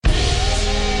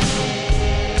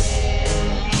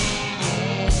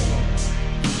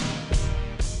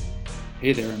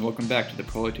Hey there, and welcome back to The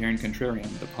Proletarian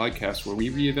Contrarian, the podcast where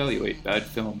we reevaluate bad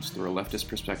films through a leftist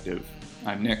perspective.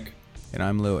 I'm Nick. And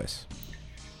I'm Lewis.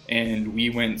 And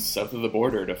we went south of the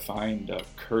border to find a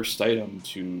cursed item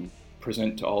to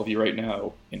present to all of you right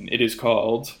now, and it is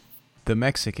called... The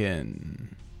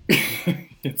Mexican.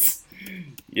 It's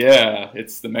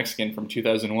The Mexican from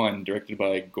 2001, directed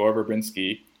by Gore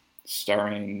Verbinski,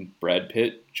 starring Brad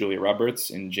Pitt, Julia Roberts,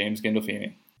 and James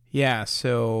Gandolfini. Yeah,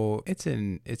 so it's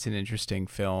an interesting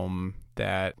film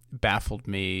that baffled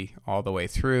me all the way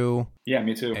through. Yeah,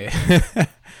 me too. I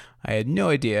had no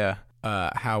idea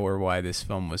how or why this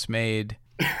film was made.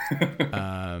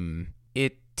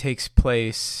 It takes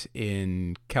place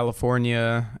in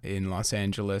California, in Los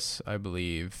Angeles, I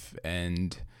believe,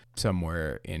 and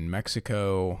somewhere in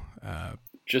Mexico.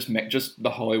 Just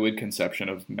the Hollywood conception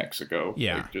of Mexico.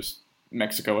 Yeah. Like just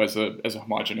Mexico as a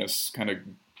homogenous kind of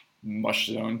mush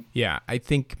zone. Yeah, I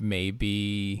think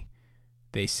maybe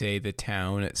they say the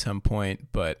town at some point,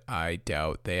 but I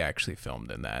doubt they actually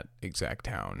filmed in that exact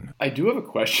town. I do have a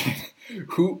question.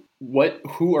 Who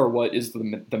or what is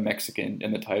the Mexican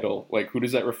in the title? Like, who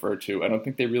does that refer to? I don't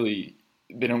think they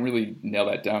don't really nail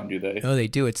that down, do they? No, they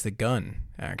do. It's the gun,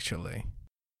 actually.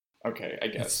 Okay, I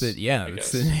guess.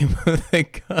 It's the name of the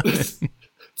gun.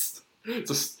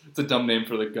 It's a dumb name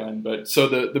for the gun, but so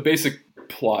the basic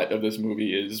plot of this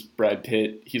movie is Brad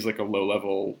Pitt. He's like a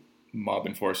low-level mob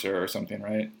enforcer or something,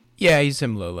 right? Yeah, he's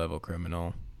some low-level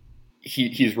criminal.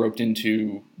 He's roped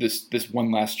into this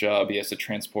one last job. He has to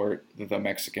transport the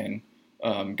Mexican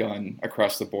gun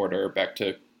across the border back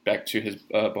to his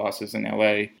bosses in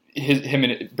L.A. Him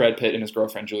and Brad Pitt and his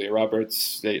girlfriend Julia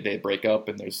Roberts, they break up,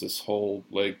 and there's this whole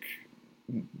like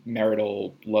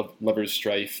marital lovers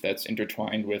strife that's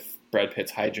intertwined with Brad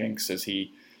Pitt's hijinks as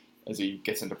he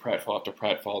gets into pratfall after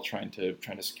pratfall trying to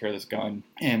secure this gun.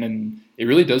 And then it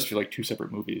really does feel like two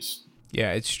separate movies.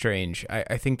 Yeah, it's strange.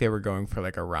 I think they were going for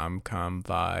like a rom-com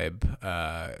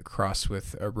vibe crossed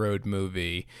with a road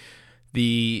movie.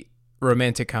 The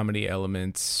romantic comedy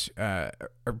elements are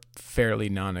fairly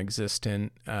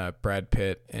non-existent. Brad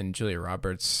Pitt and Julia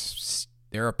Roberts,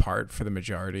 they're apart for the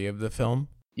majority of the film.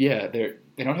 Yeah, they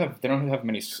don't have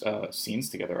many scenes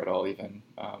together at all, even.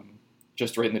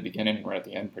 Just right in the beginning or at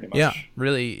the end, pretty much. Yeah,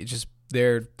 really, just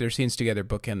their scenes together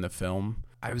bookend the film.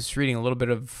 I was reading a little bit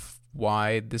of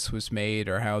why this was made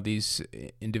or how these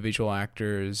individual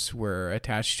actors were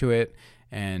attached to it,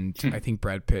 and I think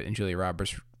Brad Pitt and Julia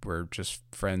Roberts were just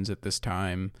friends at this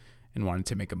time and wanted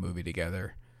to make a movie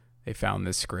together. They found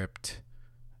this script,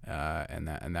 and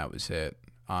that was it.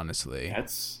 Honestly,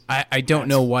 I don't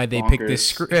know why they picked this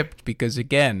script, because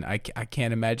again, I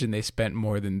can't imagine they spent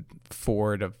more than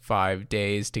 4 to 5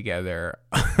 days together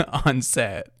on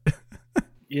set.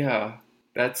 Yeah,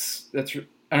 that's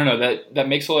I don't know, that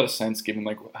makes a lot of sense given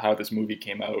like how this movie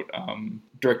came out.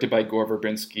 Directed by Gore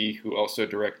Verbinski, who also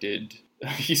directed.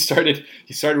 He started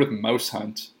with Mouse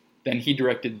Hunt, then he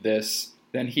directed this,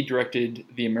 then he directed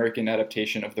the American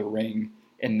adaptation of The Ring,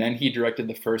 and then he directed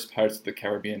the first Pirates of the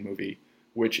Caribbean movie,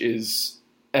 which is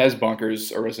as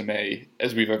bonkers a resume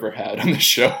as we've ever had on the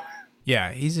show.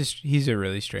 Yeah, he's a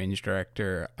really strange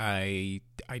director. I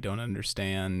don't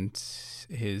understand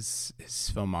his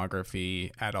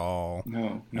filmography at all.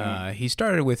 No. He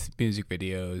started with music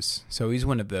videos, so he's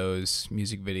one of those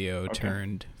music video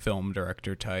turned film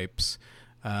director types.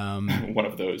 One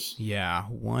of those. Yeah,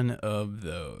 one of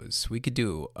those. We could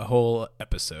do a whole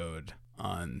episode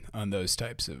on those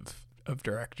types of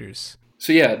directors.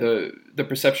 So yeah, the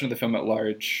perception of the film at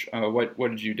large. What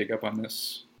did you dig up on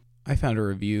this? I found a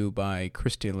review by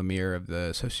Christy Lemire of the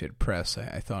Associated Press.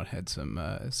 I thought had some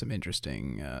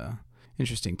interesting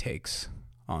takes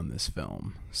on this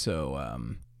film.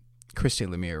 So Christy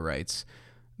Lemire writes,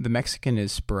 "The Mexican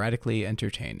is sporadically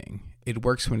entertaining. It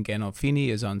works when Gandolfini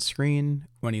is on screen.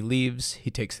 When he leaves, he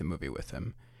takes the movie with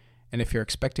him. And if you're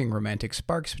expecting romantic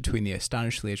sparks between the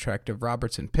astonishingly attractive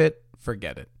Roberts and Pitt,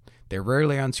 forget it. They're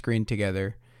rarely on screen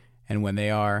together, and when they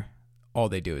are, all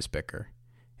they do is bicker.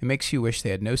 It makes you wish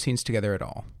they had no scenes together at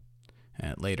all."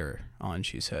 And later on,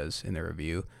 she says in the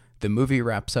review, "The movie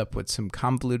wraps up with some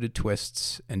convoluted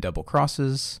twists and double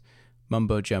crosses,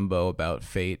 mumbo-jumbo about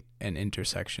fate and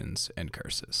intersections and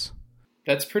curses."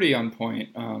 That's pretty on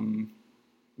point.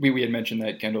 We had mentioned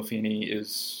that Gandolfini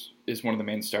is one of the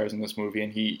main stars in this movie,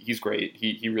 and he's great.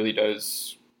 He really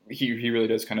does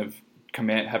kind of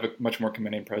have a much more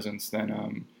commanding presence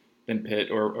than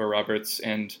Pitt or Roberts.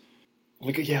 And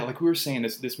like we were saying,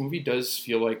 this movie does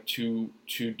feel like two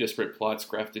disparate plots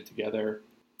grafted together,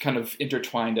 kind of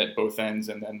intertwined at both ends,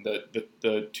 and then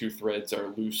the two threads are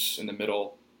loose in the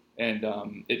middle. And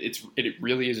it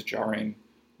really is jarring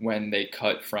when they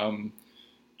cut from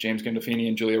James Gandolfini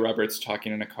and Julia Roberts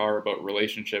talking in a car about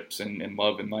relationships and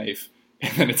love and life,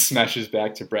 and then it smashes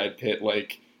back to Brad Pitt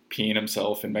like peeing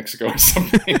himself in Mexico or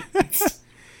something.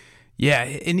 Yeah,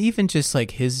 and even just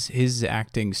like his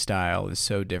acting style is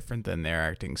so different than their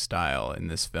acting style in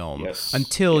this film. Yes.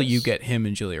 Until Yes. you get him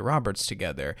and Julia Roberts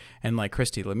together, and like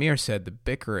Christy Lemire said, the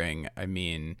bickering. I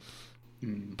mean,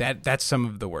 that's some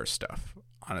of the worst stuff.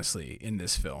 Honestly, in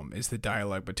this film is the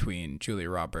dialogue between Julia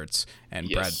Roberts and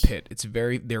Yes. Brad Pitt. It's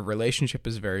their relationship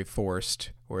is very forced,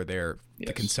 or the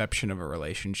Yes. conception of a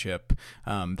relationship.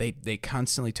 They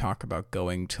constantly talk about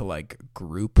going to like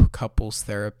group couples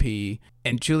therapy,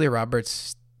 and Julia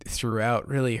Roberts throughout,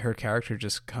 really, her character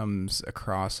just comes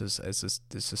across as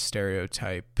a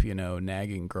stereotype,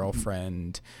 nagging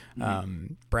girlfriend.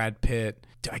 Brad Pitt,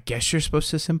 I guess you're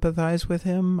supposed to sympathize with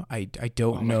him. I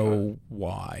don't know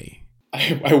why.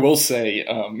 I will say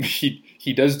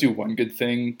he does do one good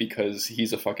thing, because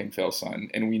he's a fucking fail son,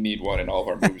 and we need one in all of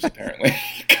our movies apparently,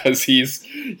 because he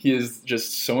is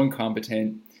just so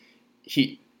incompetent.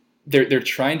 They're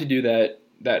trying to do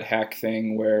that hack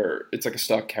thing where it's like a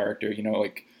stock character,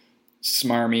 like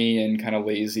smarmy and kind of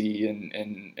lazy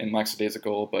and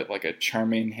lackadaisical, but like a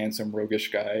charming, handsome, roguish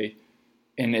guy,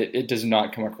 and it does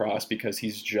not come across, because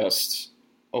he's just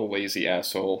a lazy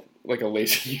asshole, like a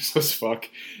lazy, useless fuck,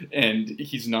 and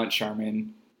he's not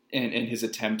charming, and his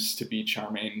attempts to be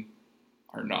charming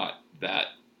are not that.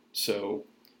 So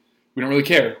we don't really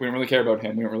care. We don't really care about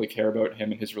him. We don't really care about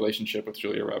him and his relationship with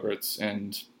Julia Roberts,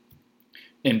 and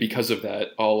because of that,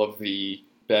 all of the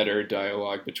better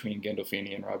dialogue between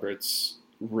Gandolfini and Roberts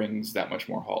rings that much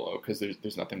more hollow, because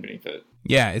there's nothing beneath it.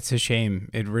 Yeah, it's a shame.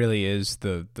 It really is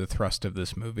the thrust of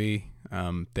this movie.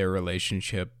 Their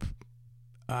relationship,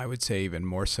 I would say, even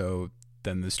more so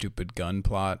than the stupid gun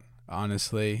plot,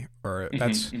 honestly. Or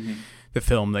that's the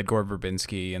film that Gore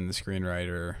Verbinski and the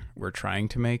screenwriter were trying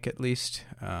to make, at least.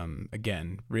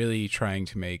 Again, really trying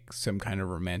to make some kind of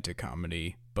romantic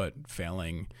comedy, but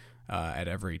failing at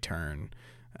every turn.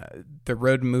 The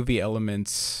road movie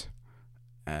elements,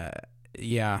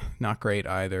 not great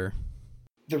either.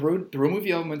 The road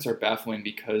movie elements are baffling,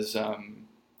 because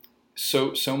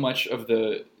so much of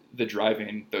the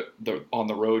driving, the on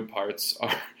the road parts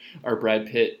are Brad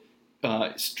Pitt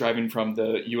driving from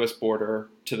the U.S. border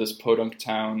to this podunk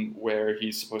town where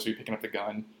he's supposed to be picking up the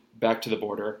gun, back to the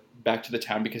border, back to the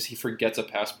town because he forgets a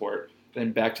passport,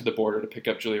 then back to the border to pick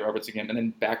up Julia Roberts again, and then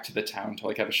back to the town to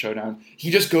like have a showdown. He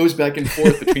just goes back and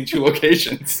forth between two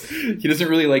locations. He doesn't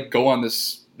really like go on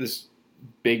this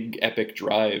big epic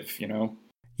drive,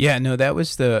 Yeah, no, that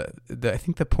was the I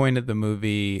think the point of the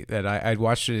movie, that I'd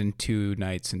watched it in 2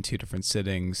 nights in 2 different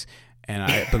sittings, and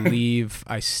I believe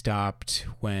I stopped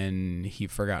when he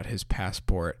forgot his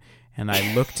passport, and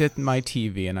I looked at my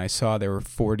TV and I saw there were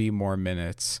 40 more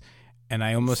minutes, and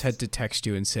I almost had to text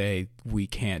you and say, we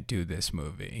can't do this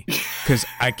movie, because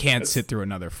I can't sit through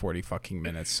another 40 fucking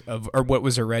minutes or what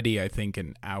was already, I think,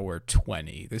 an hour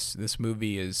 20. This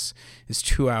movie is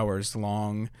 2 hours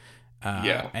long.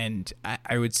 And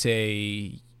I would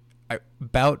say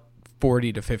about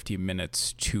 40 to 50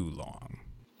 minutes too long.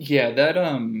 Yeah, that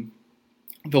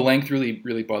the length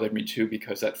really bothered me too,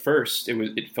 because at first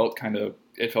it felt kind of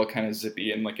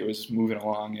zippy, and like it was moving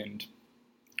along and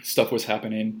stuff was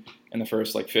happening in the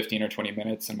first like 15 or 20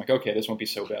 minutes. And I'm like, okay, this won't be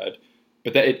so bad.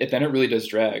 But then it really does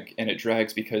drag, and it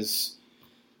drags because,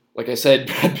 like I said,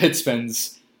 Brad Pitt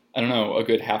spends, I don't know, a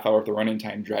good half hour of the running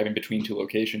time driving between 2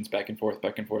 locations, back and forth,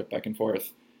 back and forth, back and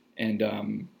forth. And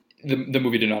the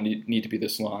movie did not need to be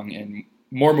this long. And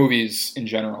more movies in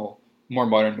general, more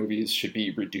modern movies, should be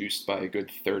reduced by a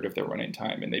good third of their running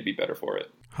time, and they'd be better for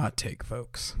it. Hot take,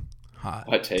 folks.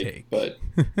 Hot take. But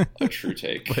a true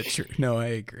take. But true. No, I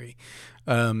agree.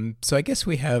 So I guess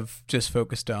we have just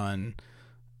focused on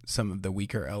some of the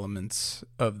weaker elements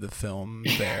of the film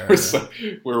there.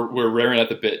 we're raring at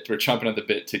the bit. We're chomping at the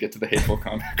bit to get to the hateful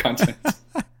content.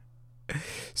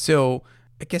 So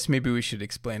I guess maybe we should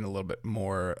explain a little bit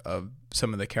more of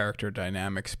some of the character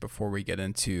dynamics before we get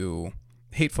into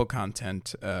hateful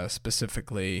content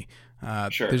specifically.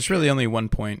 Sure. There's really only one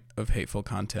point of hateful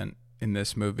content in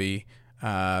this movie.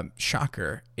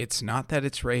 Shocker. It's not that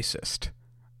it's racist.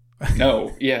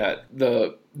 No, yeah.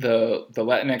 The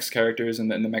Latinx characters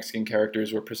and then the Mexican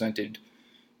characters were presented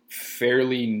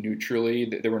fairly neutrally.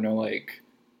 There were no like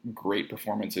great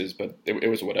performances, but it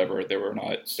was whatever. There were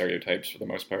not stereotypes for the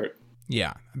most part.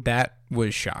 Yeah, that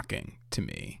was shocking to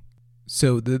me.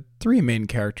 So the 3 main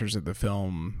characters of the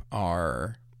film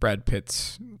are Brad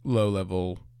Pitt's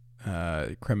low-level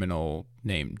criminal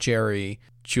named Jerry.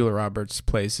 Julia Roberts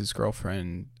plays his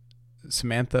girlfriend,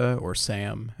 Samantha, or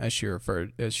Sam, as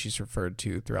she's referred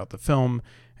to throughout the film,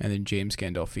 and then James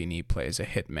Gandolfini plays a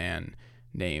hitman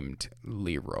named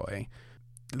Leroy.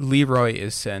 Leroy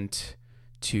is sent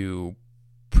to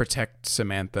protect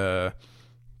Samantha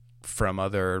from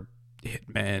other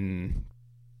hitmen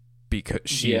because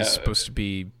she's supposed to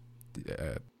be.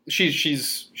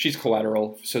 She's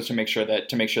collateral, so to make sure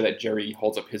that Jerry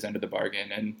holds up his end of the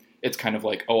bargain, and it's kind of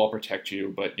like, oh, I'll protect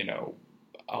you, but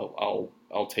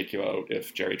I'll take you out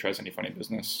if Jerry tries any funny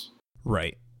business.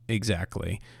 Right,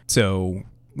 exactly. So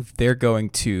they're going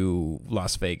to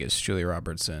Las Vegas. Julia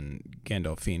Roberts and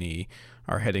Gandolfini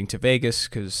are heading to Vegas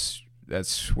because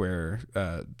that's where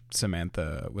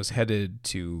Samantha was headed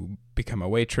to become a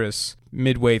waitress.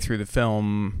 Midway through the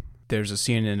film, there's a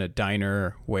scene in a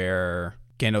diner where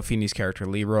Gandolfini's character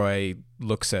Leroy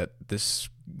looks at this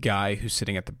guy who's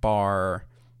sitting at the bar,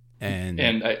 and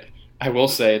I will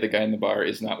say the guy in the bar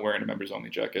is not wearing a members only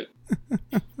jacket.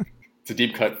 It's a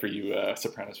deep cut for you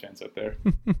Sopranos fans out there.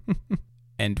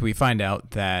 And we find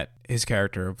out that his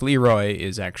character of Leroy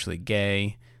is actually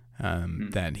gay,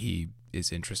 that he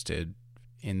is interested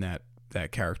in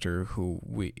that character who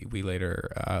we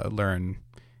later learn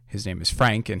his name is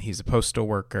Frank, and he's a postal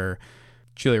worker.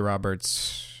 Julia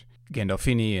Roberts,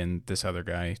 Gandolfini, and this other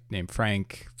guy named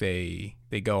Frank, they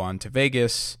go on to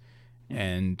Vegas,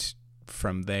 and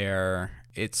from there,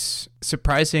 it's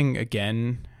surprising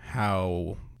again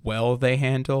how well they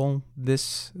handle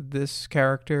this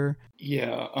character.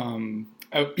 Yeah,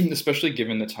 especially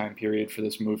given the time period for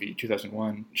this movie,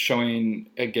 2001, showing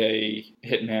a gay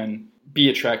hitman be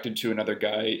attracted to another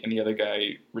guy and the other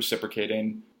guy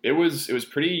reciprocating. It was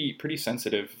pretty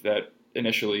sensitive. That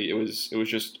initially it was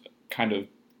just kind of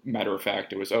matter of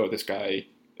fact. It was, oh, this guy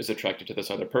is attracted to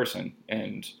this other person,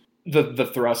 and the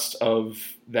thrust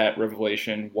of that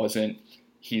revelation wasn't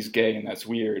he's gay and that's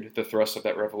weird. The thrust of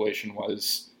that revelation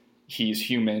was he's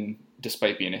human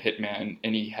despite being a hitman,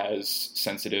 and he has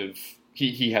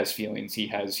he has feelings, he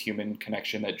has human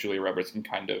connection that Julia Roberts can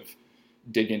kind of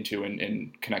dig into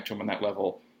and connect to him on that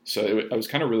level. So I was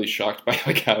kind of really shocked by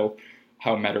like how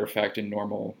matter of fact and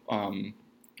normal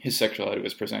his sexuality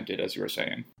was presented, as you were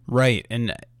saying. Right,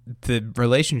 and the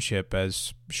relationship,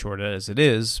 as short as it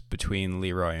is, between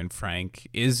Leroy and Frank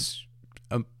is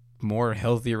a more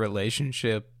healthy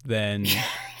relationship than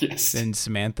yes. than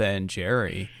Samantha and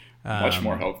Jerry. Much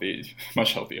more healthy,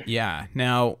 much healthier. Yeah.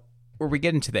 Now, where we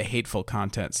get into the hateful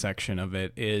content section of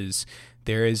it is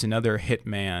there is another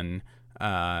hitman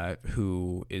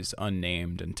who is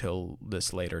unnamed until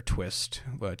this later twist,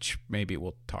 which maybe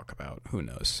we'll talk about. Who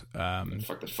knows?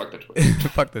 Fuck the twist.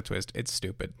 Fuck the twist. It's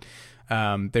stupid.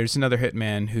 There's another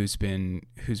hitman who's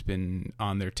been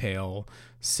on their tail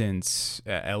since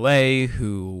L.A.,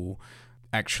 who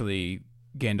actually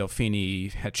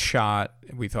Gandolfini had shot.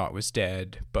 We thought was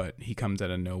dead, but he comes out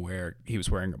of nowhere. He was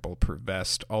wearing a bulletproof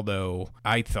vest, although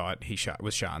I thought he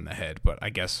was shot in the head, but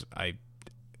I guess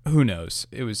who knows?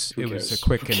 It was a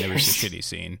quick and it was a shitty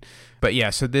scene. But yeah,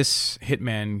 so this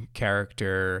hitman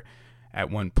character at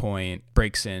one point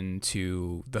breaks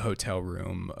into the hotel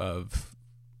room of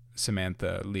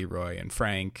Samantha, Leroy, and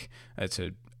Frank. It's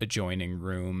a adjoining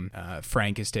room.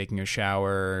 Frank is taking a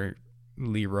shower.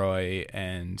 Leroy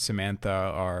and Samantha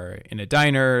are in a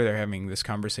diner. They're having this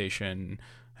conversation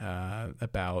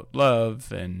about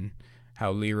love and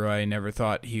how Leroy never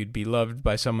thought he'd be loved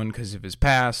by someone because of his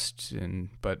past,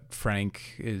 but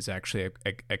Frank is actually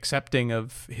accepting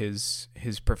of his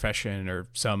profession or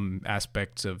some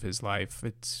aspects of his life.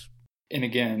 And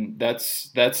again,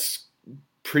 that's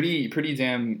pretty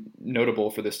damn notable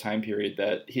for this time period,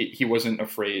 that he wasn't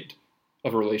afraid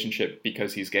of a relationship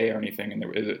because he's gay or anything, and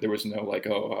there was no like,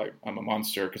 oh, I'm a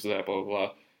monster because of that, blah, blah,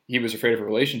 blah. He was afraid of a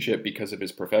relationship because of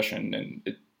his profession,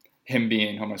 and him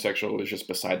being homosexual was just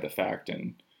beside the fact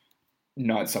and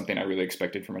not something I really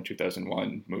expected from a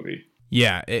 2001 movie.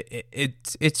 Yeah,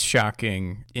 it's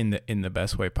shocking in the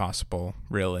best way possible,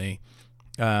 really.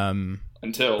 Until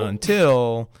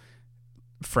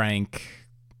Frank,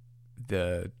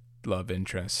 the love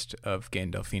interest of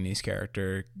Gandolfini's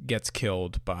character, gets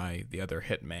killed by the other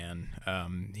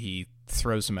hitman. He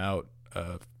throws him out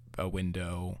a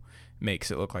window, makes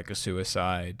it look like a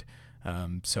suicide.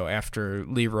 So after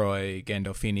Leroy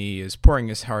Gandolfini is pouring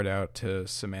his heart out to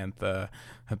Samantha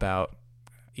about,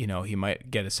 he might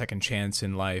get a second chance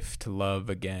in life to love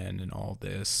again and all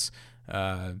this,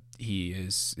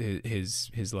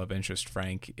 his love interest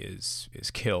Frank is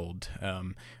killed.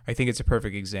 I think it's a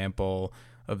perfect example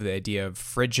of the idea of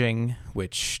fridging,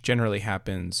 which generally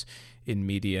happens in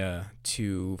media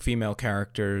to female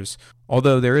characters,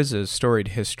 although there is a storied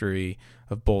history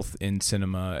of both in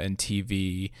cinema and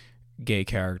TV gay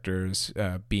characters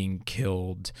being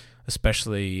killed,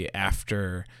 especially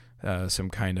after some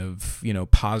kind of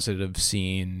positive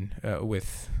scene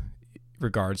with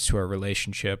regards to our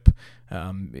relationship.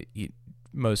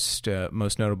 Most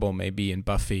notable may be in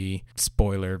Buffy.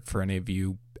 Spoiler for any of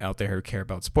you out there who care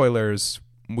about spoilers.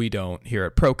 We don't here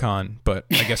at Procon, but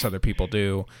I guess other people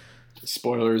do.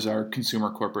 Spoilers are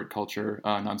consumer corporate culture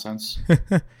nonsense.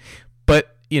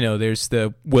 But there's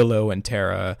the Willow and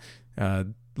Tara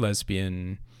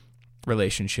lesbian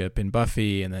relationship in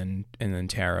Buffy, and then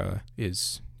Tara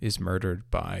is murdered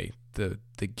by the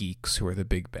geeks who are the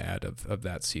big bad of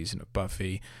that season of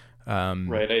Buffy.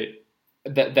 Right.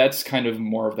 That's kind of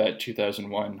more of that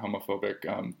 2001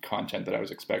 homophobic content that I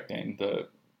was expecting.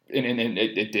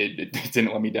 It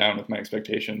didn't let me down with my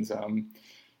expectations.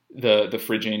 The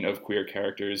fridging of queer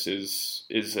characters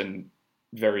is a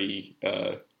very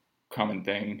common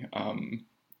thing,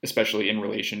 especially in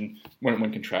relation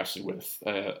when contrasted with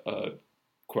a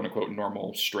quote unquote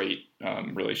normal straight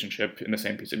relationship in the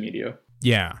same piece of media.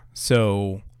 Yeah.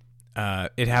 So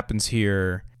it happens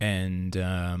here, and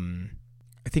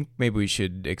I think maybe we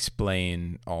should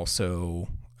explain also,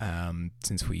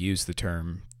 since we use the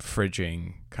term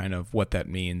fridging, kind of what that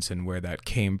means and where that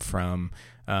came from.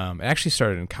 It actually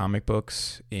started in comic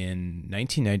books in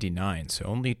 1999, so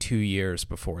only 2 years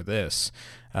before this.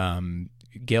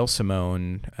 Gail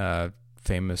Simone,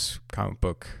 famous comic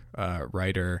book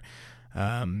writer,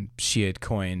 she had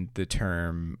coined the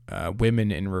term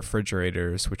women in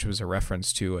refrigerators, which was a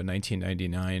reference to a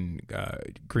 1999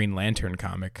 Green Lantern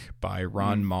comic by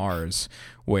Ron Mars,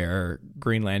 where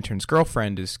Green Lantern's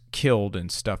girlfriend is killed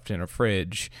and stuffed in a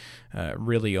fridge,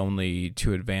 really only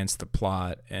to advance the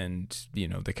plot and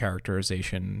the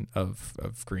characterization of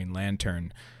Green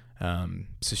Lantern.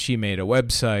 So she made a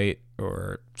website,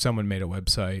 or someone made a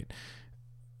website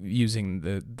using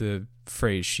the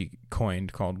phrase she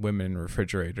coined called women in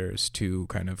refrigerators to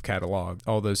kind of catalog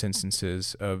all those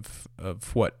instances of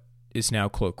what is now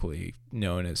colloquially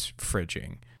known as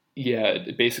fridging. Yeah,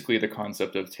 basically the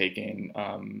concept of taking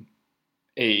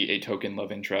a token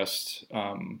love interest,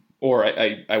 or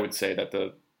I would say that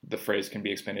the phrase can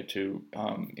be expanded to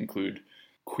include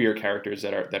queer characters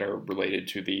that are related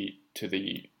to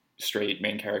the straight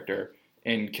main character,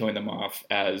 and killing them off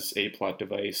as a plot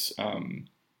device,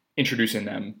 introducing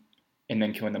them and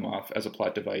then killing them off as a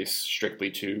plot device strictly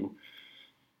to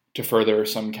further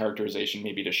some characterization,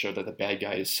 maybe to show that the bad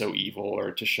guy is so evil,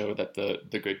 or to show that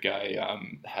the good guy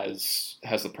has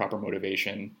the proper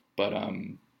motivation. But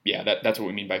that's what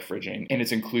we mean by fridging, and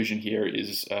its inclusion here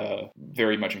is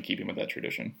very much in keeping with that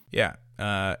tradition. Yeah,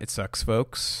 it sucks,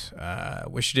 folks.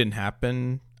 Wish it didn't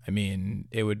happen. I mean,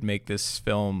 it would make this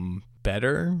film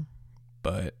better,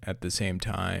 but at the same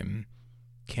time,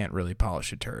 can't really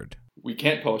polish a turd. We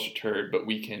can't polish a turd, but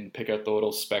we can pick out the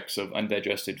little specks of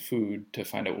undigested food to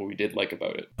find out what we did like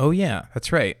about it. Oh yeah,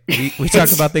 that's right. We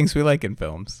talk about things we like in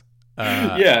films.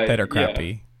 That are crappy.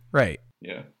 Yeah. Right.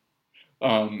 Yeah.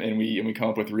 And we come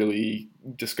up with really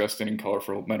disgusting and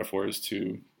colorful metaphors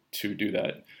to do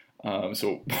that.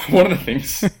 So one of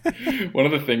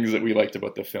the things that we liked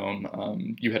about the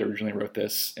film, you had originally wrote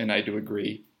this, and I do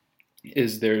agree,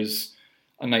 is there's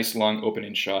a nice long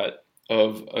opening shot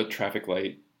of a traffic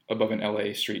light above an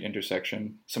LA street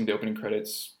intersection. Some of the opening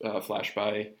credits flash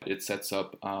by. It sets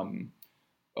up,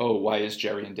 why is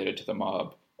Jerry indebted to the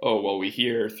mob? Oh, well, we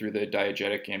hear through the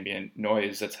diegetic ambient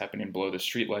noise that's happening below the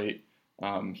streetlight.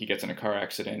 He gets in a car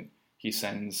accident. He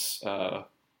sends a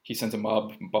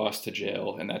mob boss to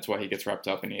jail, and that's why he gets wrapped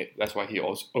up, and that's why he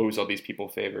owes all these people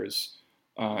favors.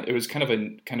 It was kind of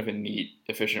a neat,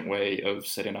 efficient way of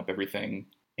setting up everything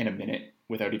in a minute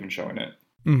without even showing it.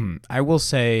 Mm-hmm. I will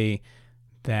say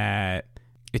that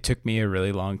it took me a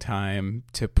really long time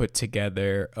to put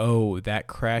together, that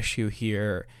crash you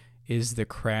hear is the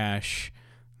crash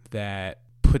that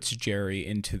puts Jerry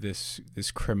into this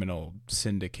criminal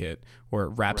syndicate, or it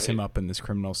wraps him up in this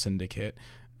criminal syndicate.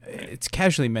 It's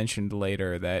casually mentioned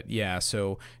later that,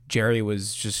 so Jerry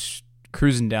was just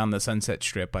cruising down the Sunset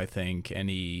Strip, I think, and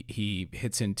he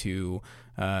hits into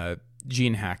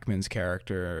Gene Hackman's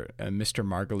character, Mr.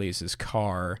 Margulies'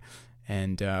 car,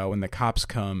 and when the cops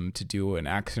come to do an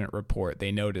accident report,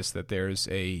 they notice that there's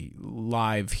a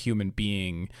live human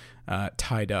being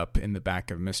tied up in the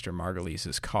back of Mr.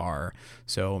 Margulies' car.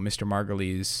 So Mr.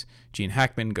 Margulies, Gene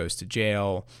Hackman, goes to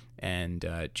jail, and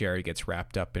Jerry gets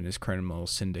wrapped up in his criminal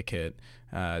syndicate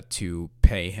to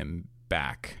pay him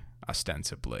back,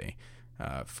 ostensibly,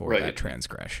 for that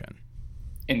transgression.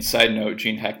 And side note,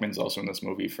 Gene Hackman's also in this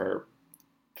movie for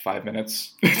 5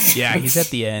 minutes. Yeah, he's at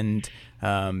the end.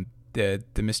 the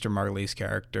Mr. Marley's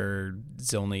character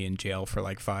is only in jail for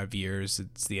like 5 years.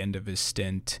 It's the end of his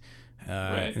stint.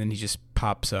 And then he just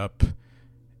pops up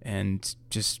and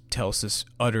just tells this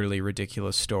utterly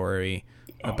ridiculous story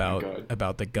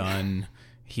about the gun.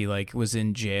 He like was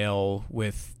in jail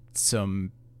with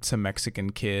some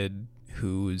Mexican kid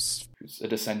who's a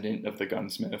descendant of the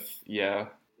gunsmith. Yeah.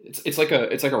 It's like a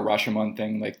Rashomon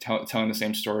thing, like telling the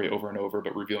same story over and over,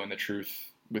 but revealing the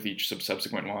truth with each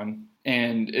subsequent one.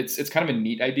 And it's kind of a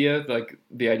neat idea, like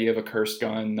the idea of a cursed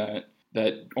gun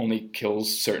that only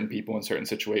kills certain people in certain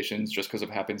situations just because of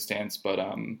happenstance. But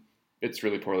it's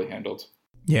really poorly handled.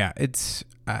 Yeah, it's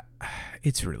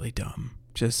really dumb.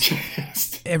 Just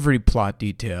every plot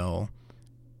detail,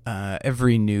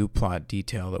 every new plot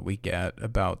detail that we get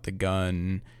about the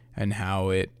gun and how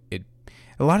it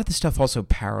a lot of the stuff also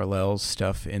parallels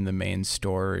stuff in the main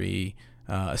story,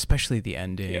 especially the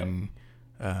ending.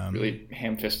 Yeah. Really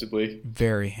ham-fistedly.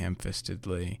 Very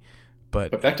ham-fistedly.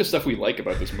 But back to stuff we like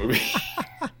about this movie.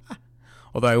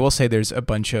 Although I will say there's a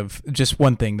bunch of, just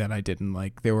one thing that I didn't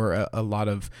like. There were a lot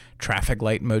of traffic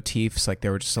light motifs. Like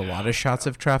there were just a lot of shots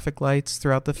of traffic lights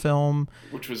throughout the film.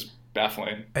 Which was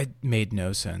baffling. It made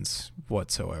no sense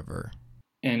whatsoever.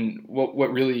 And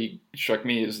what really struck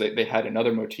me is that they had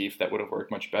another motif that would have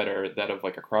worked much better, that of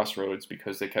like a crossroads,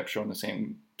 because they kept showing the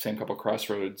same couple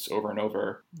crossroads over and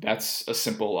over. That's a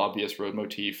simple, obvious road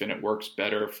motif, and it works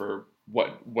better for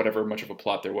whatever much of a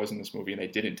plot there was in this movie, and they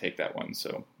didn't take that one,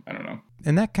 so I don't know.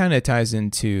 And that kind of ties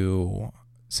into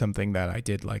something that I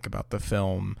did like about the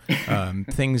film.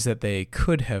 Things that they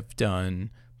could have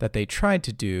done, that they tried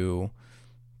to do,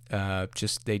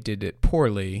 just they did it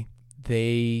poorly.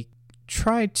 They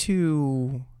tried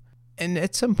to, and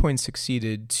at some point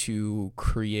succeeded to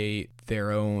create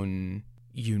their own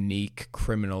unique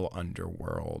criminal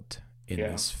underworld in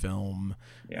this film.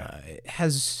 It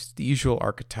has the usual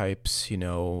archetypes,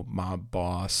 mob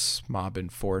boss, mob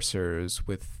enforcers,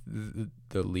 with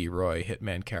the Leroy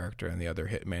hitman character and the other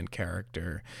hitman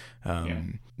character,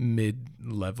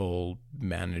 mid-level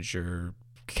manager,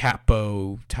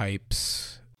 capo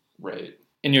types. Right.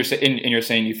 And you're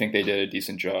saying you think they did a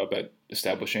decent job at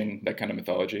establishing that kind of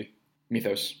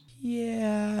mythos?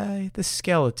 Yeah, the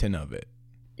skeleton of it.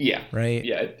 Yeah. Right?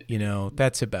 Yeah.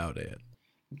 That's about it.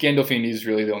 Gandolfini is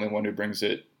really the only one who brings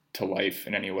it to life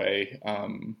in any way.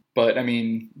 But I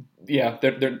mean, yeah,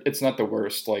 it's not the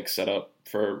worst like setup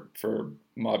for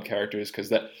mob characters, because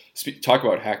talk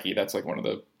about hacky. That's like one of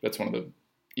the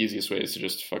easiest ways to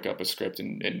just fuck up a script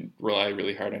and rely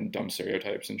really hard on dumb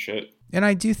stereotypes and shit. And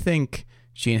I do think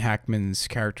Gene Hackman's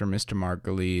character, Mr.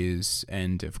 Margulies,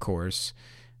 and of course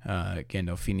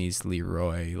Gandolfini's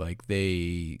Leroy, like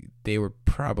they were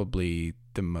probably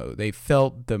they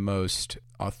felt the most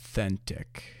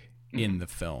authentic in the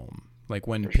film. Like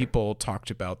when people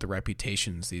talked about the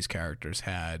reputations these characters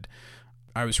had,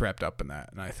 I was wrapped up in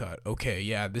that, and I thought, okay,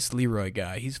 yeah, this Leroy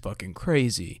guy, he's fucking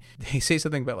crazy. They say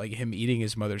something about like him eating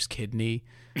his mother's kidney,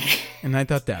 and I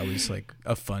thought that was like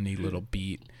a funny little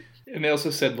beat. And they also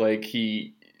said like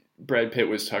Brad Pitt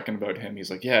was talking about him. He's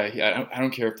like, yeah, I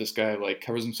don't care if this guy like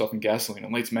covers himself in gasoline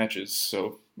and lights matches.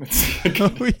 So it's like,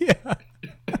 oh yeah.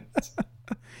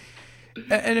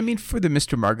 And I mean, for the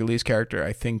Mr. Margulies character,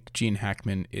 I think Gene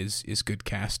Hackman is good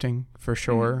casting for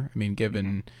sure. Mm-hmm. I mean,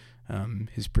 given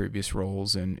his previous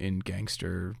roles in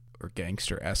gangster or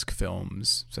gangster-esque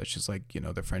films, such as like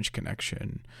The French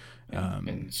Connection,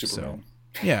 and Superman.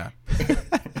 So, yeah.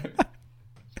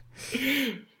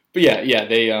 But yeah,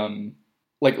 they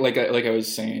like I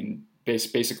was saying,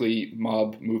 basically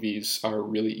mob movies are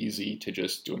really easy to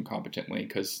just do incompetently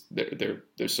because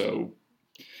they're so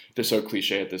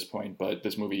cliche at this point. But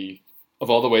this movie, of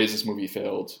all the ways this movie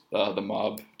failed, the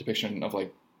mob depiction of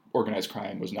like organized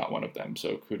crime was not one of them.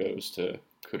 So kudos to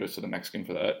the Mexican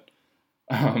for that.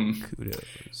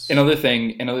 Kudos. Another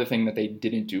thing that they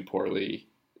didn't do poorly,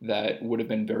 that would have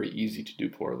been very easy to do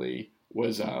poorly,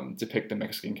 was depict the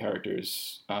Mexican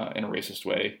characters in a racist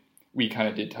way. We kind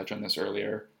of did touch on this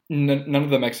earlier. None of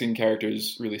the Mexican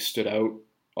characters really stood out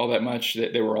all that much.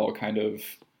 They were all kind of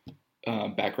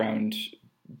background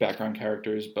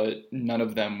characters, but none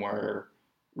of them were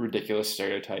ridiculous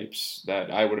stereotypes that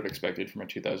I would have expected from a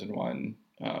 2001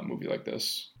 movie like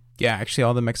this. Yeah, actually,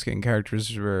 all the Mexican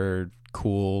characters were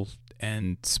cool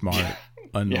and smart,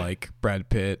 unlike Brad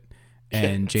Pitt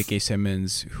and J.K.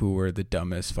 Simmons, who were the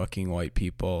dumbest fucking white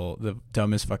people, the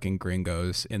dumbest fucking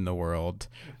gringos in the world.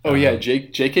 Oh, yeah,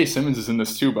 J.K. Simmons is in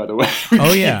this too, by the way.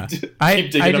 Oh, yeah. I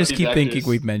just keep thinking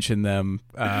we've mentioned them.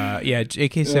 Yeah,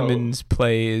 J.K. Simmons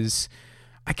plays,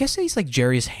 I guess he's like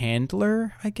Jerry's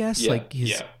handler, I guess. Yeah, like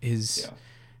his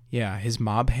Yeah, his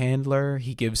mob handler,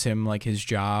 he gives him like his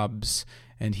jobs,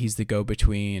 and he's the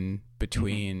go-between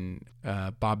between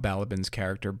Bob Balaban's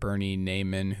character, Bernie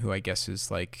Naiman, who I guess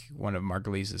is like one of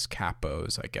Margulies'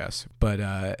 capos, I guess.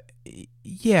 But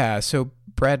yeah, so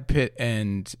Brad Pitt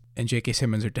and J.K.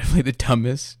 Simmons are definitely the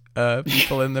dumbest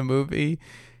people in the movie.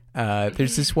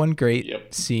 There's this one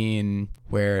great scene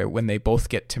where when they both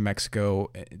get to Mexico,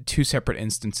 two separate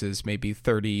instances, maybe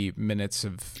 30 minutes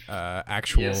of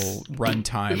actual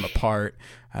runtime apart,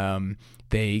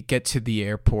 they get to the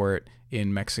airport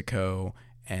in Mexico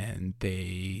and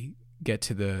they get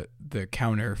to the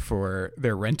counter for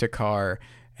their rent-a-car,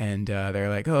 and they're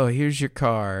like, oh, here's your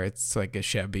car. It's like a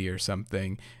Chevy or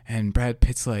something. And Brad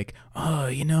Pitt's like, oh,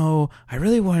 I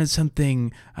really wanted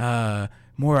something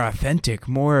more authentic,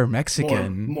 more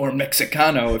Mexican. More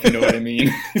Mexicano, if you know what I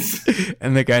mean.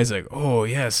 And the guy's like, oh,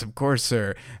 yes, of course,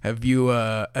 sir. Have you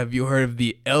heard of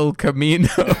the El Camino?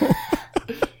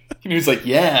 He was like,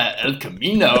 yeah, El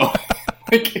Camino.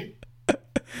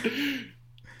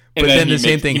 But then the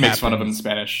same thing happens. He makes fun of him in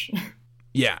Spanish.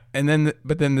 Yeah,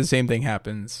 but then the same thing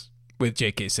happens with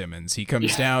J.K. Simmons. He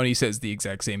comes down, he says the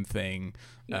exact same thing,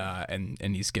 and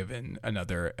he's given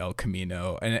another El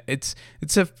Camino, and it's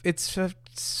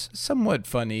somewhat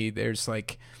funny. There's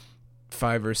like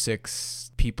 5 or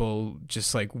 6 people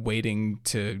just like waiting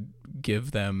to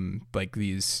give them like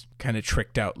these kind of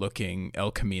tricked out looking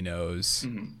El Caminos.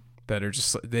 Mm-hmm. That are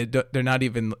just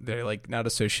they're like not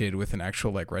associated with an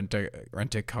actual like rent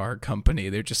a car company.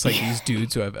 They're just like these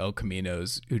dudes who have El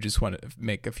Caminos who just want to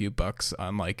make a few bucks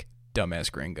on like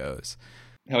dumbass gringos.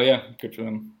 Hell yeah, good for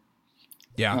them.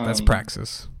 Yeah, that's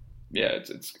praxis. Yeah,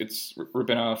 it's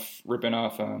ripping off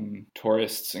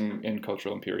tourists and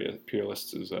cultural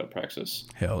imperialists is praxis.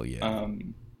 Hell yeah.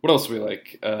 What else do we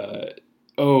like? The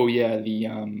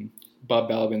Bob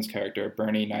Balaban's character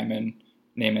Bernie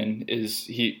Naiman is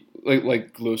he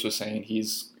like Lewis was saying,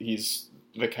 he's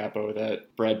the capo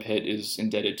that Brad Pitt is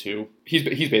indebted to. He's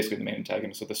basically the main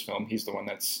antagonist of this film. He's the one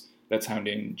that's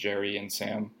hounding Jerry and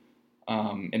Sam.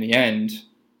 In the end,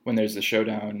 when there's the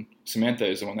showdown, Samantha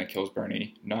is the one that kills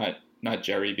Bernie, not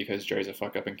Jerry, because Jerry's a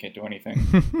fuck up and can't do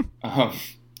anything.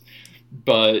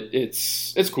 But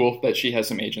it's cool that she has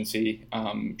some agency.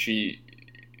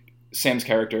 Sam's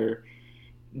character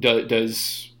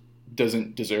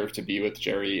doesn't deserve to be with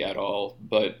Jerry at all,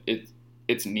 but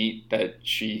it's neat that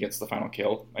she gets the final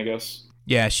kill, I guess.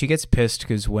 Yeah, she gets pissed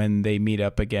because when they meet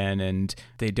up again, and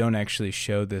they don't actually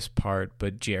show this part,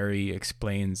 but Jerry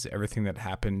explains everything that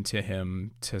happened to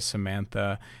him to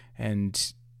Samantha,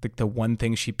 and the one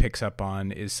thing she picks up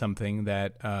on is something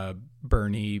that Bob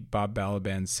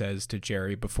Balaban says to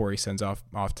Jerry before he sends off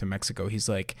to Mexico. He's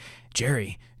like,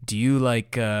 Jerry, do you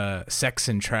like sex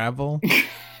and travel?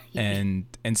 And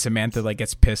Samantha like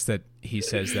gets pissed that he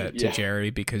says that to Jerry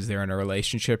because they're in a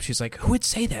relationship. She's like, who would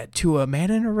say that to a man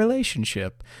in a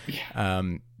relationship? Yeah.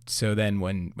 So then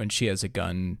when she has a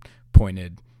gun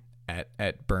pointed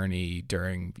at Bernie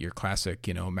during your classic,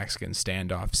 Mexican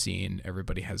standoff scene,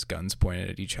 everybody has guns pointed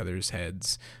at each other's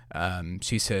heads.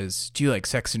 She says, do you like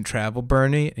sex and travel,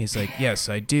 Bernie? And he's like, yes,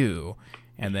 I do.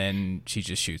 And then she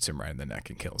just shoots him right in the neck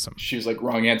and kills him. She's like,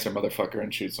 wrong answer, motherfucker,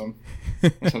 and shoots him.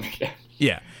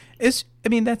 Yeah.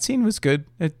 That scene was good.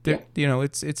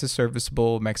 It's a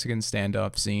serviceable Mexican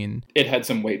standoff scene. It had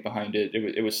some weight behind it.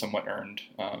 It was somewhat earned.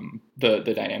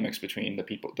 The dynamics between the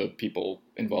people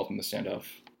involved in the standoff.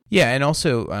 Yeah, and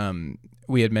also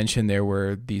we had mentioned there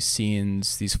were these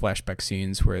flashback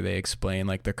scenes where they explain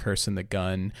like the curse and the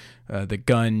gun. The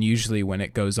gun usually when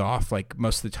it goes off, like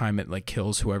most of the time it like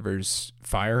kills whoever's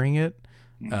firing it.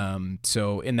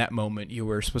 So in that moment you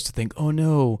were supposed to think, oh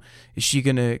no, is she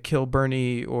gonna kill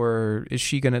Bernie or is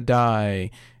she gonna die?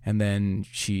 And then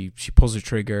she pulls the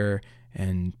trigger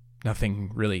and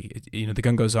nothing really, the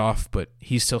gun goes off, but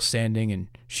he's still standing and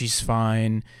she's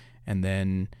fine. And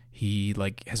then he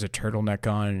like has a turtleneck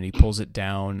on and he pulls it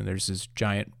down and there's this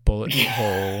giant bullet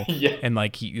hole and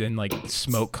like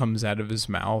smoke comes out of his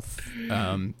mouth.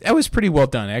 That was pretty well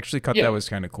done. I actually thought that was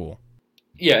kind of cool.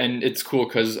 Yeah, and it's cool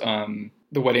because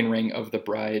the wedding ring of the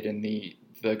bride and the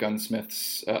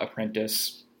gunsmith's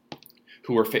apprentice,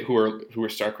 who were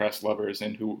star-crossed lovers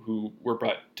and who were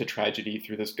brought to tragedy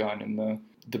through this gun and the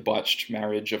debauched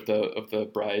marriage of the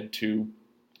bride to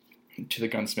the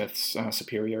gunsmith's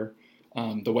superior.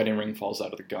 The wedding ring falls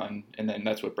out of the gun, and then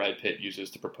that's what Brad Pitt uses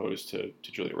to propose to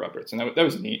Julia Roberts, and that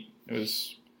was neat. It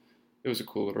was a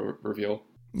cool little reveal.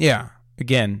 Yeah,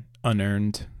 again,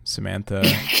 unearned. Samantha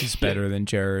is better than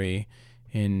Jerry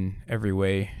in every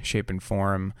way, shape, and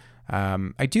form.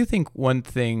 I do think one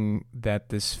thing that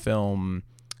this film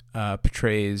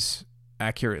portrays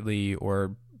accurately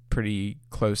or pretty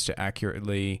close to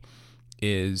accurately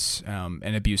is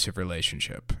an abusive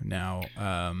relationship. Now,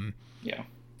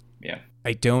 Yeah.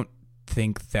 I don't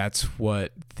think that's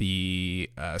what the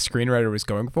screenwriter was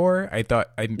going for.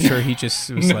 I'm sure he just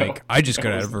was No, like, I just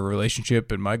got that out of a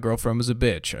relationship and my girlfriend was a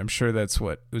bitch. I'm sure that's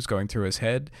what was going through his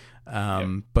head.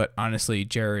 But honestly,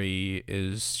 Jerry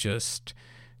is just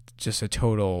a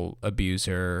total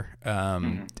abuser.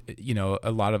 You know,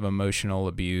 a lot of emotional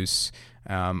abuse,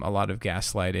 a lot of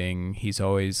gaslighting. He's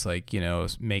always like, you know,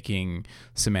 making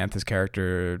Samantha's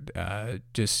character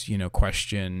just, you know,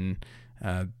 question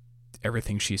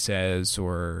everything she says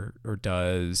or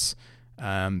does.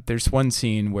 There's one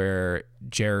scene where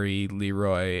Jerry,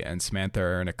 Leroy, and Samantha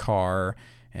are in a car,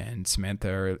 and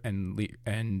Samantha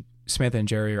and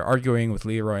Jerry are arguing with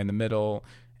Leroy in the middle,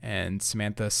 and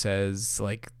Samantha says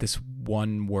like this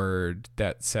one word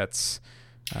that sets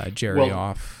Jerry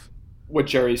off. What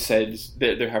Jerry says,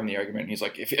 they're having the argument, and he's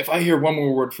like, if I hear one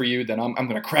more word for you, then I'm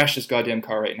going to crash this goddamn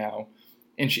car right now.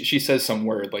 And she says some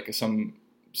word, like some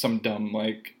dumb,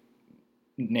 like,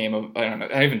 name of, I don't know, I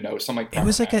don't even know, some like, it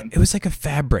was like a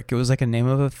fabric. It was like a name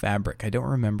of a fabric. I don't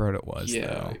remember what it was,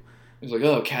 though. He was like,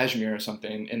 oh, cashmere or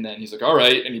something. And then he's like, all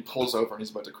right. And he pulls over and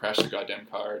he's about to crash the goddamn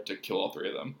car to kill all three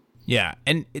of them. Yeah.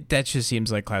 And that just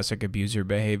seems like classic abuser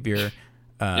behavior.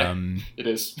 It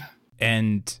is.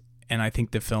 And I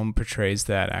think the film portrays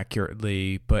that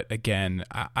accurately. But again,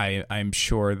 I'm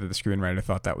sure that the screenwriter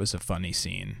thought that was a funny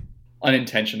scene.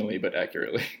 Unintentionally, but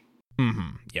accurately.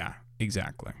 Mm-hmm. Yeah,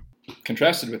 exactly.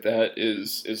 Contrasted with that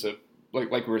is a,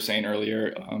 like we were saying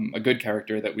earlier, a good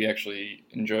character that we actually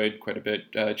enjoyed quite a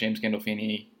bit, James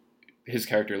Gandolfini, his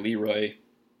character Leroy,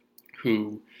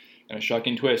 who, in a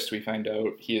shocking twist, we find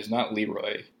out he is not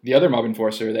Leroy. The other mob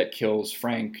enforcer that kills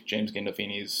Frank, James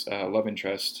Gandolfini's love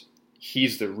interest,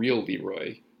 he's the real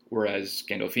Leroy, whereas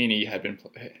Gandolfini had been,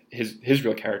 his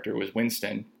real character was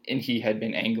Winston, and he had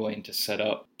been angling to set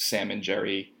up Sam and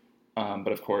Jerry,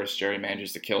 but of course Jerry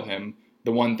manages to kill him.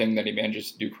 The one thing that he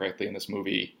manages to do correctly in this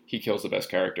movie, he kills the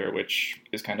best character, which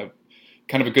is kind of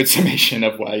a good summation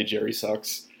of why Jerry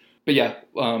sucks. But yeah,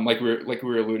 like we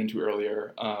were alluding to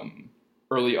earlier,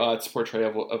 early aughts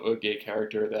portrayal of a gay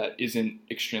character that isn't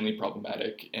extremely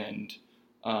problematic and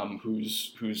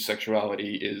whose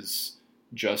sexuality is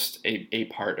just a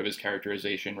part of his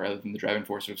characterization rather than the driving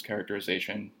force of his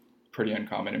characterization. Pretty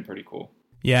uncommon and pretty cool.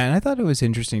 Yeah, and I thought it was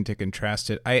interesting to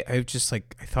contrast it. I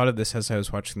thought of this as I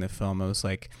was watching the film. I was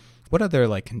like, what other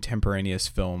like contemporaneous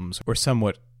films or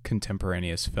somewhat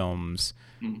contemporaneous films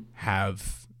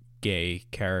have gay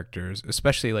characters,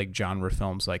 especially like genre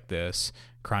films like this,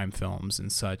 crime films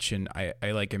and such. And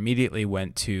I like immediately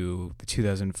went to the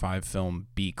 2005 film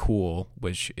Be Cool,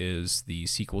 which is the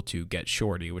sequel to Get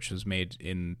Shorty, which was made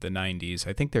in the 90s.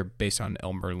 I think they're based on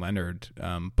Elmer Leonard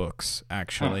books,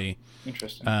 actually.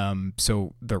 Interesting.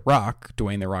 So The Rock,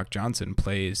 Dwayne The Rock Johnson,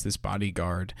 plays this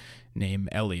bodyguard named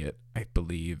Elliot, I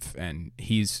believe, and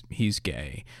he's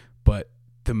gay. But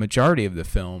the majority of the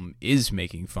film is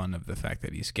making fun of the fact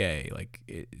that he's gay.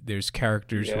 Like, there's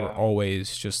characters who are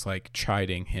always just like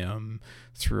chiding him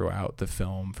throughout the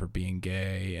film for being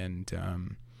gay, and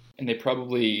they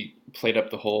probably played up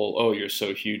the whole, oh, you're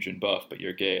so huge and buff, but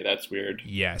you're gay. That's weird.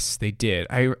 Yes, they did.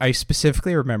 I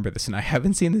specifically remember this, and I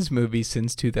haven't seen this movie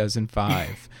since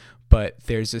 2005, but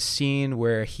there's a scene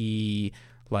where he's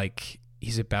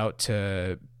about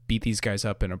to beat these guys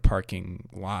up in a parking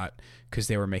lot because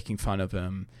they were making fun of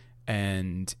him,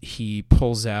 and he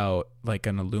pulls out like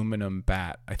an aluminum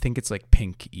bat, I think it's like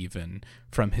pink even,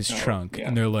 from his trunk,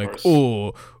 and they're like,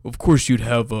 oh, of course you'd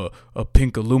have a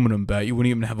pink aluminum bat, you wouldn't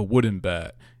even have a wooden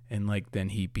bat. And like then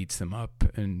he beats them up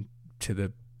and to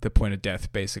the point of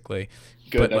death, basically.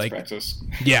 Good, but that's like praxis.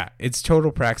 Yeah, it's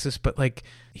total praxis, but like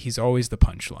he's always the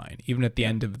punchline. Even at the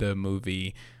end of the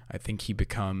movie, I think he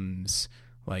becomes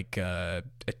like a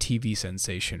TV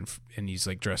sensation, and he's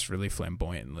like dressed really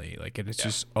flamboyantly. Like, and it's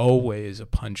just always a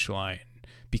punchline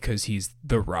because he's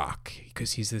The Rock,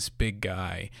 because he's this big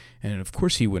guy, and of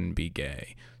course he wouldn't be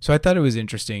gay. So I thought it was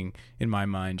interesting in my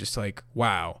mind, just like,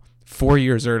 wow, 4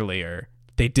 years earlier,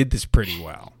 they did this pretty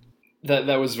well. That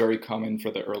was very common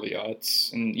for the early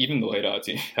aughts, and even the late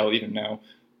aughts, hell, even now.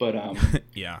 But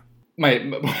yeah,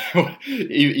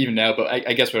 even now. But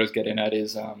I guess what I was getting at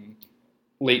is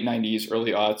late 90s,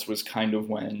 early aughts was kind of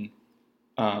when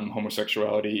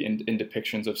homosexuality and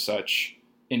depictions of such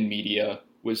in media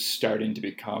was starting to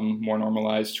become more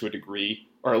normalized to a degree,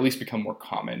 or at least become more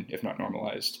common, if not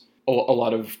normalized. A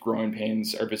lot of growing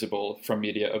pains are visible from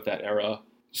media of that era.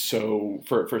 So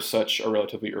for such a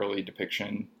relatively early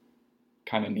depiction,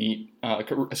 kind of neat.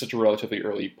 Such a relatively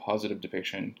early positive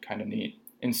depiction, kind of neat.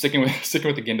 And sticking with the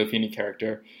Gandolfini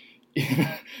character,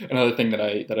 another thing that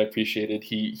I appreciated,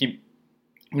 he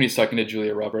when he's talking to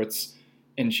Julia Roberts,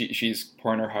 and she's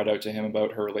pouring her heart out to him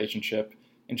about her relationship,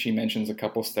 and she mentions a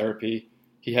couples therapy.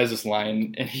 He has this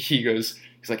line, and he's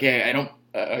like, yeah,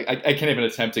 I can't even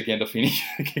attempt a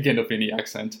Gandolfini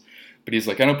accent, but he's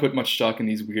like, I don't put much stock in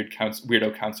these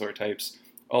weirdo counselor types.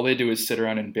 All they do is sit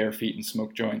around in bare feet and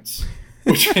smoke joints.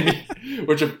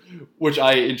 which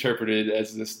I interpreted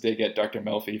as this dig at Dr.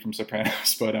 Melfi from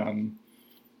Sopranos, but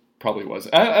probably was.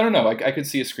 I don't know. I could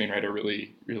see a screenwriter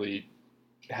really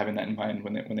having that in mind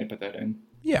when they put that in.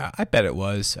 Yeah, I bet it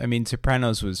was. I mean,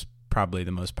 Sopranos was probably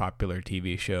the most popular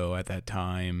TV show at that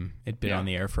time. It'd been on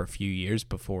the air for a few years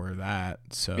before that,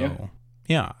 so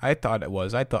yeah, I thought it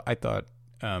was. I thought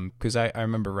because I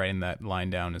remember writing that line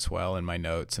down as well in my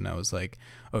notes, and I was like,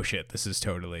 oh shit, this is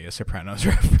totally a Sopranos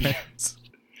reference.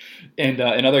 And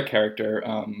another character,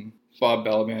 Bob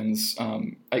Balaban's,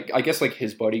 I guess like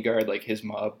his bodyguard, like his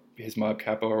mob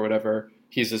capo or whatever.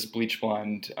 He's this bleach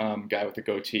blonde guy with a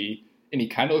goatee, and he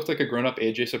kind of looks like a grown up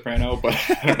AJ Soprano, but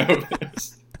I don't know if it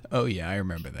is. Oh yeah, I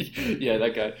remember that. Yeah,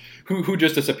 that guy who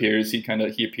just disappears. He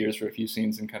appears for a few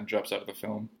scenes and kind of drops out of the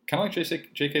film. Kind of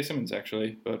like J.K. Simmons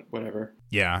actually, but whatever.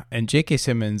 Yeah, and J.K.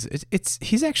 Simmons,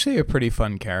 he's actually a pretty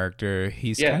fun character.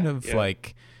 He's kind of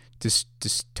like just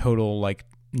total like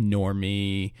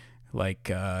normie.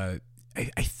 Like I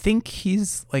think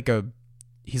he's like a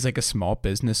small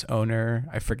business owner.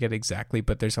 I forget exactly,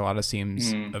 but there's a lot of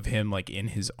scenes of him like in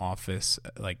his office,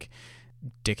 like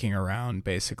dicking around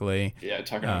basically. Yeah,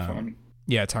 talking on the phone.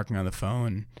 Yeah, talking on the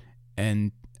phone.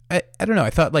 And I don't know, I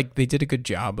thought like they did a good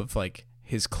job of like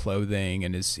his clothing,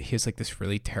 and he has like this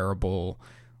really terrible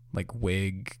like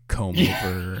wig comb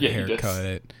over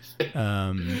haircut.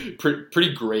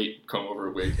 Pretty great comb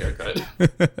over wig haircut.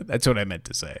 That's what I meant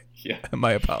to say. Yeah.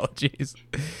 My apologies.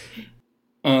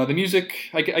 The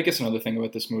music, I guess another thing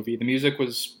about this movie, the music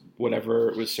was whatever,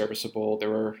 it was serviceable. There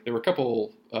were a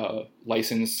couple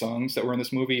licensed songs that were in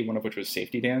this movie, one of which was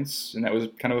Safety Dance, and that was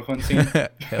kind of a fun scene.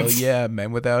 Hell yeah,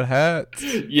 Men Without Hats.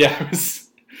 Yeah,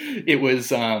 it was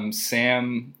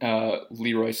Sam,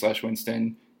 Leroy /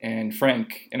 Winston, and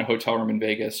Frank in a hotel room in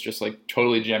Vegas, just like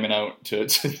totally jamming out to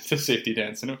Safety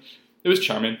Dance, and it was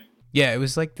charming. Yeah, it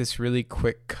was like this really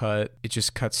quick cut. It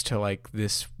just cuts to like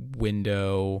this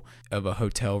window of a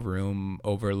hotel room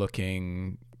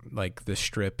overlooking like the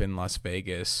strip in Las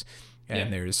Vegas.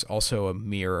 And there's also a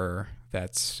mirror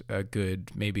that's a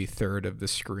good maybe third of the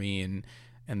screen.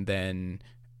 And then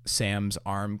Sam's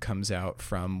arm comes out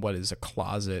from what is a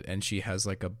closet, and she has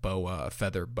like a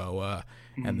feather boa.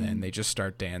 Mm-hmm. And then they just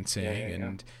start dancing.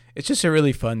 And it's just a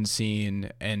really fun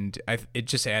scene. And it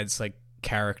just adds like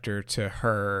character to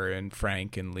her and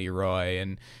Frank and Leroy,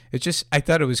 and I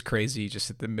thought it was crazy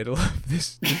just at the middle of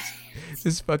this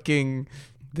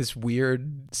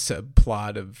weird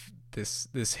subplot of this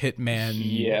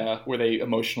hitman where they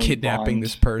emotionally kidnapping bond.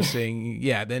 This person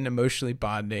then emotionally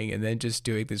bonding, and then just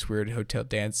doing this weird hotel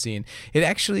dance scene. It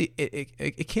actually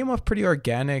it came off pretty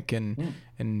organic, and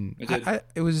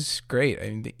it was great. I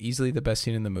mean, easily the best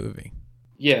scene in the movie.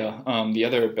 Yeah, the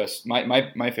other best,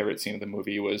 my favorite scene of the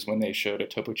movie was when they showed a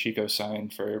Topo Chico sign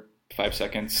for 5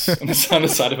 seconds on the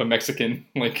side of a Mexican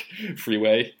like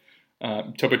freeway.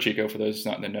 Topo Chico, for those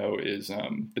not in the know, is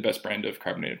the best brand of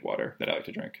carbonated water that I like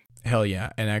to drink. Hell yeah.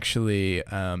 And actually,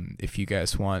 if you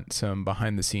guys want some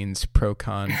behind the scenes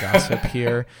pro-con gossip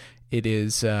here, it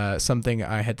is something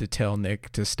I had to tell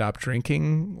Nick to stop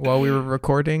drinking while we were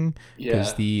recording.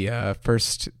 Because the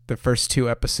first 2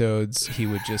 episodes, he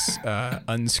would just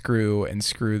unscrew and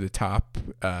screw the top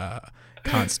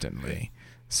constantly.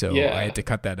 So I had to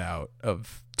cut that out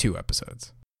of 2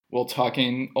 episodes. Well,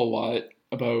 talking a lot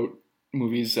about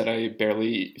movies that I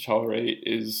barely tolerate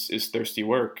is thirsty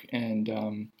work,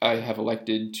 and I have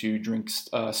elected to drink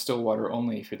still water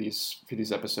only for these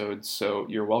episodes. So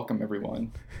you're welcome,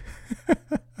 everyone.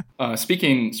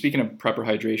 Speaking of proper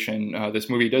hydration, this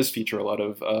movie does feature a lot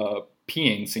of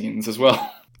peeing scenes as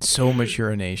well. So much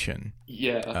urination.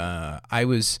 Yeah. I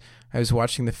was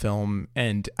watching the film,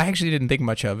 and I actually didn't think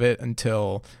much of it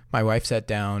until my wife sat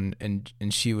down and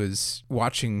she was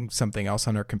watching something else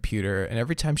on her computer. And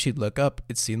every time she'd look up,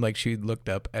 it seemed like she looked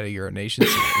up at a urination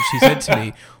scene. And she said to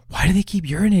me, "Why do they keep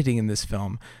urinating in this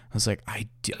film?" I was like,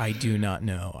 I do not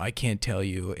know. I can't tell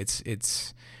you.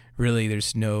 It's really,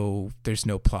 there's no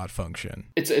plot function.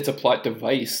 It's a plot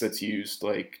device that's used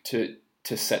like to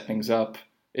set things up.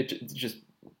 It just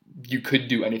you could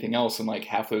do anything else in like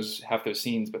half those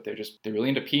scenes, but they're really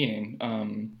into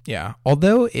peeing. Yeah,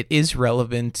 although it is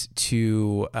relevant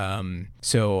to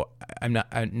so I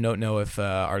don't know if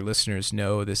our listeners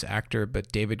know this actor,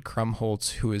 but David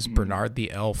Krumholtz, who is Bernard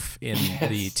the Elf in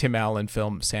the Tim Allen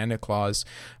film Santa Claus,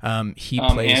 he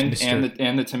plays Mr.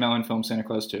 and the Tim Allen film Santa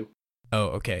Claus 2. Oh,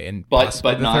 okay, and but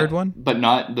the not, third one, but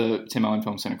not the Tim Allen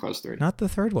film Santa Claus 3. Not the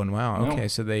third one. Wow. Okay,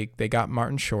 so they got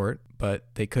Martin Short, but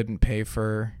they couldn't pay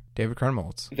for David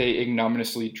Krumholtz. They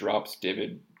ignominiously dropped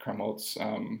David Krumholtz,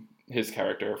 his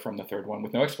character from the third one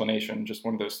with no explanation. Just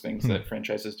one of those things that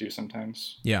franchises do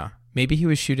sometimes. Yeah, maybe he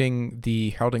was shooting the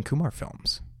Harold and Kumar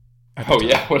films. Oh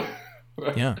yeah,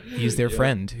 yeah. He's their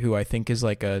friend, who I think is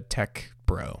like a tech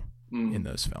bro in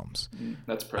those films.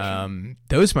 That's pressure.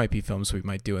 Those might be films we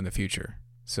might do in the future.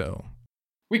 So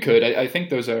we could. I think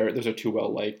those are too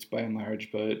well liked by and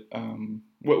large, but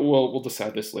we'll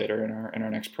decide this later in our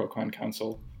next Pro-Con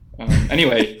Council.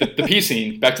 Anyway, the pee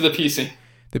scene. Back to the pee scene.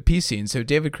 The pee scene. So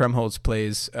David Krumholtz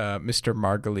plays Mr.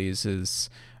 Margulies'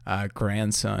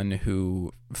 grandson,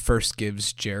 who first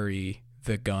gives Jerry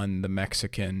the gun, the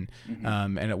Mexican.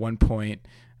 And at one point,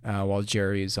 while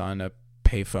Jerry's on a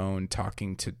payphone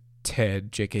talking to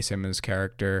Ted, J.K. Simmons'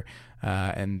 character,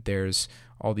 and there's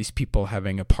all these people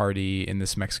having a party in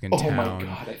this Mexican town. Oh my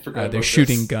God, I forgot they're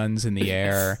shooting guns in the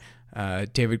air.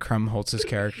 David Krumholtz's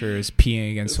character is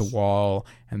peeing against a wall,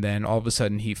 and then all of a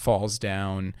sudden he falls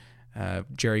down.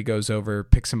 Jerry goes over,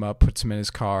 picks him up, puts him in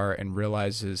his car, and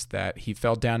realizes that he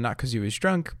fell down not because he was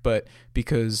drunk, but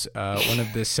because one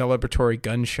of the celebratory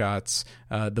gunshots,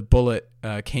 the bullet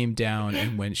came down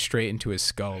and went straight into his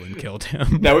skull and killed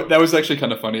him. That was actually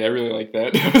kind of funny. I really like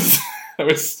that. That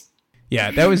was. Yeah,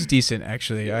 that was decent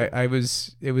actually. It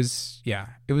was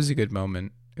a good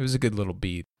moment. It was a good little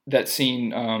beat. That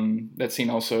scene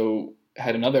also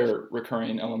had another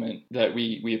recurring element that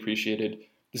we appreciated.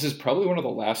 This is probably one of the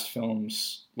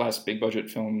last big budget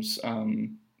films,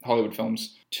 Hollywood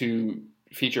films, to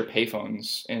feature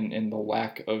payphones and the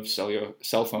lack of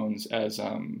cell phones as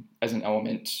an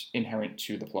element inherent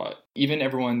to the plot. Even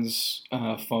everyone's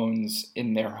phones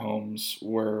in their homes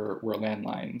were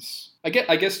landlines. I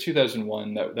guess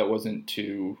 2001 that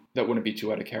wouldn't be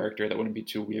too out of character. That wouldn't be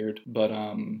too weird. But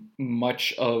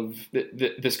much of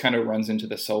this kind of runs into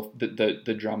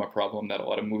the drama problem that a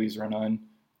lot of movies run on,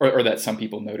 or that some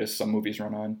people notice some movies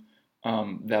run on.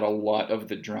 That a lot of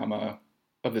the drama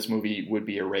of this movie would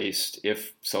be erased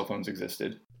if cell phones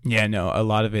existed. Yeah, no, a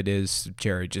lot of it is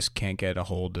Jerry just can't get a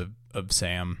hold of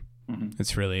Sam.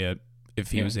 It's really if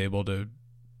he was able to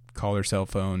call her cell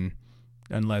phone,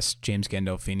 unless James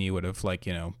Gandolfini would have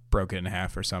broken it in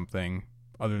half or something.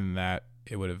 Other than that,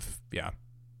 it would have,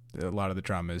 a lot of the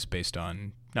drama is based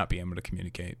on not being able to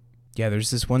communicate. Yeah,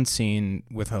 there's this one scene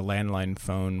with a landline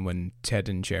phone when Ted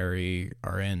and Jerry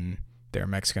are in their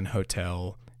Mexican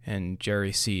hotel, and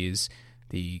Jerry sees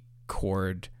the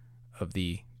cord of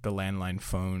the landline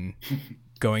phone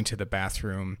going to the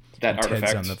bathroom. That and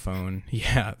artifact. Ted's on the phone.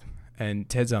 Yeah. And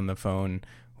Ted's on the phone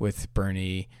with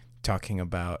Bernie talking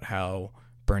about how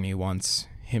Bernie wants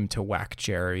him to whack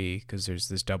Jerry because there's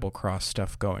this double cross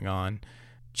stuff going on.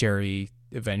 Jerry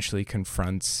eventually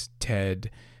confronts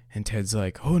Ted, and Ted's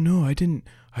like, "Oh no,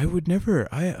 I would never,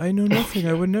 I know nothing.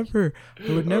 I would never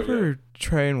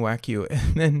try and whack you."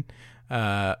 And then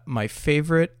my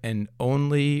favorite and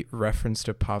only reference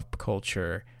to pop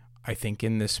culture, I think,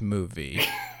 in this movie,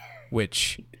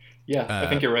 which I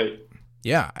think you're right.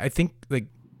 Yeah, I think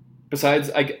besides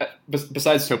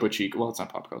Topo Chico, well, it's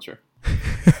not pop culture.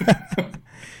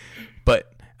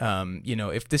 But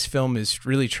if this film is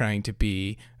really trying to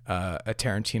be a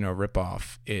Tarantino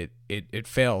ripoff, it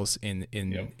fails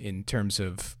in terms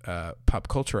of pop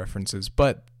culture references.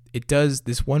 But it does.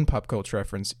 This one pop culture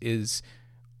reference is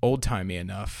old-timey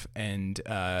enough, and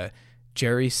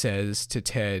Jerry says to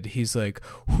Ted, he's like,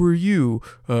 "Who are you,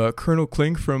 Colonel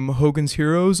Klink from Hogan's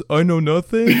Heroes? I know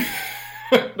nothing."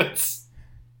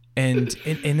 And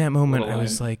in that moment I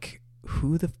was like,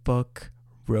 who the fuck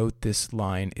wrote this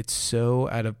line? It's so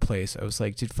out of place. I was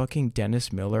like, did fucking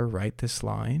Dennis Miller write this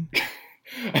line?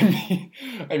 I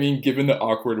mean, given the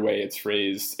awkward way it's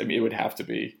phrased, I mean, it would have to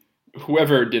be.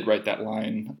 Whoever did write that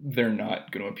line, they're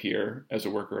not going to appear as a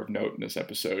worker of note in this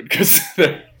episode because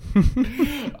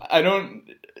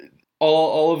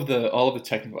all of the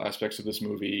technical aspects of this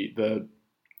movie, the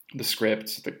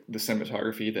script, the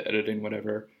cinematography, the editing,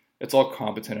 whatever, it's all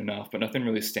competent enough, but nothing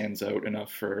really stands out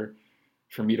enough for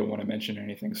me to want to mention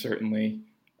anything. Certainly,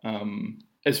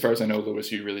 as far as I know,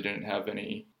 Lewis, you really didn't have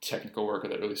any technical work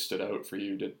that really stood out for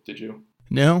you, did you?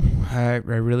 No, I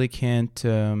really can't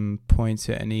point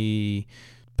to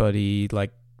anybody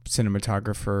like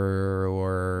cinematographer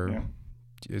or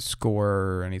score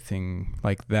or anything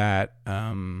like that.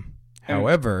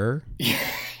 However,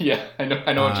 yeah, I know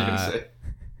what you're gonna say.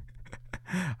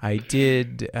 I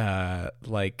did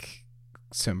like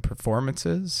some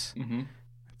performances. Mm-hmm.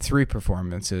 3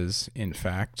 performances, in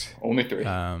fact. Only 3.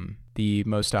 The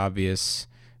most obvious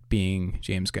being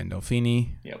James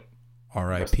Gandolfini. Yep.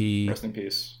 R.I.P. Rest in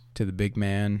peace to the big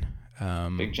man.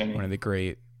 Big Jimmy. One of the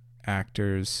great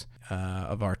actors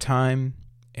of our time,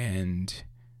 and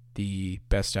the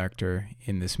best actor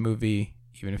in this movie,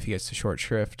 even if he gets the short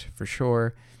shrift for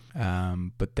sure.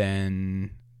 But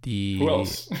then who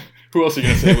else? Who else are you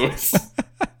gonna say, Lewis?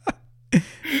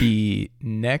 The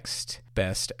next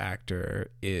best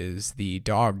actor is the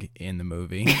dog in the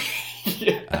movie.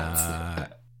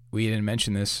 We didn't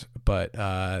mention this, but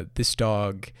this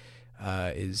dog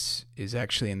is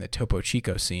actually in the Topo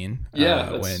Chico scene.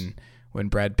 When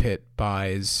Brad Pitt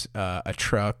buys a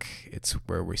truck, it's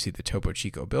where we see the Topo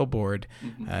Chico billboard,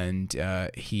 and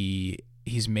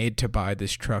he's made to buy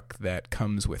this truck that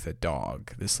comes with a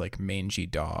dog, this like mangy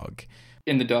dog.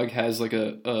 And the dog has like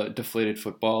a deflated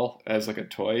football as like a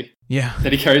toy. Yeah.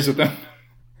 That he carries with him.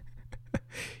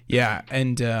 Yeah,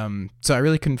 and so I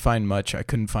really couldn't find much. I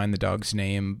couldn't find the dog's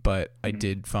name, but I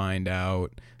did find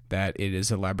out that it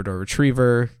is a Labrador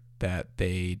Retriever, that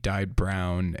they dyed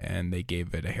brown, and they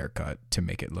gave it a haircut to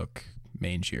make it look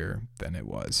mangier than it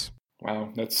was.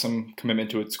 Wow, that's some commitment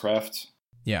to its craft.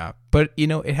 Yeah, but, you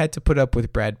know, it had to put up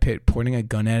with Brad Pitt pointing a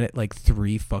gun at it like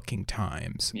 3 fucking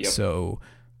times. Yep. So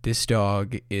this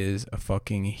dog is a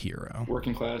fucking hero.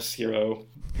 Working class hero,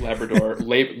 Labrador,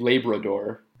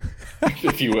 Labrador,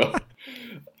 if you will.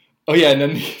 Oh yeah, and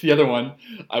then the other one,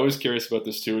 I was curious about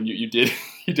this too, and you did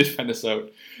find this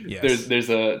out. Yes. There's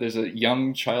a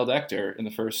young child actor in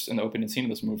the opening scene of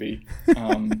this movie,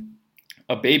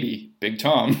 a baby, Big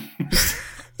Tom.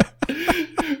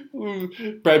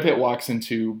 Brad Pitt walks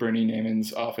into Bernie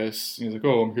Naiman's office. And he's like,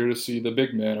 "Oh, I'm here to see the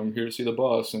big man. I'm here to see the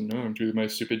boss, and I'm doing my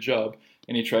stupid job."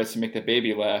 And he tries to make that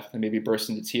baby laugh, and maybe bursts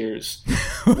into tears,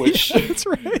 which that's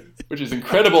right. Which is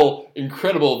incredible,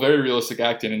 very realistic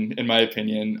acting, in my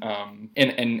opinion.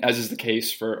 And as is the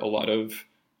case for a lot of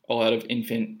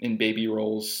infant and baby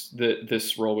roles,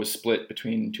 this role was split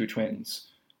between 2 twins,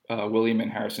 William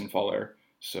and Harrison Fuller.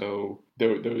 So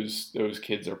those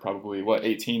kids are probably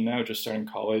 18 now, just starting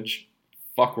college.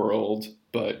 Fuck, we're old,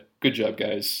 but good job,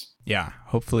 guys. Yeah,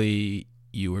 hopefully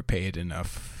you were paid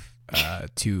enough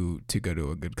to go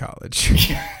to a good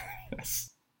college. Yes.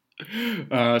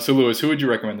 So Lewis, who would you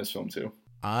recommend this film to?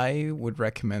 I would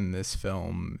recommend this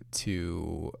film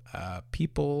to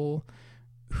people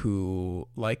who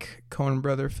like Coen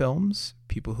Brother films,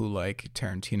 people who like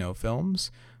Tarantino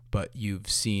films, but you've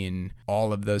seen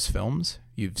all of those films.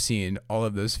 You've seen all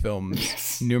of those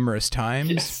films numerous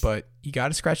times, but you got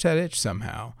to scratch that itch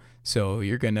somehow. So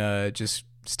you're going to just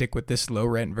stick with this low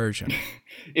rent version.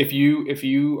 If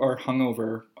you are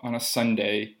hungover on a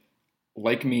Sunday,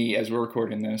 like me as we're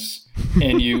recording this,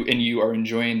 and you are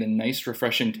enjoying the nice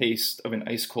refreshing taste of an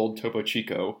ice cold Topo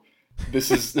Chico,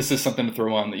 this is something to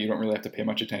throw on that you don't really have to pay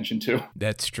much attention to.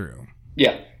 That's true.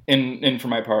 Yeah, and for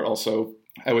my part also,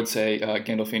 I would say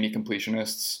Gandolfini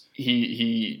Completionists.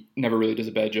 He never really does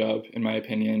a bad job, in my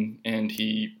opinion, and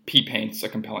he paints a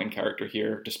compelling character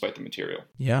here despite the material.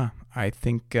 Yeah, I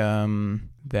think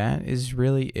that is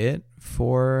really it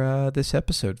for this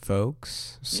episode,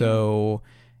 folks. So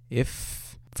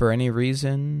if for any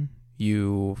reason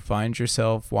you find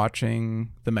yourself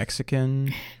watching The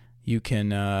Mexican, you can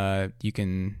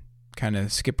kind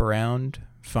of skip around,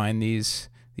 find these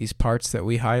parts that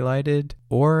we highlighted,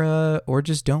 or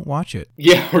just don't watch it.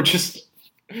 Yeah, or just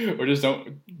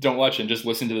don't watch it and just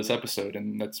listen to this episode,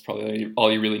 and that's probably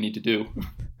all you really need to do.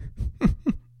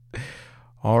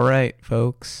 All right,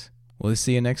 folks. We'll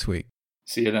see you next week.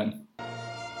 See you then.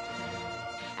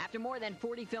 After more than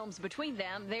 40 films between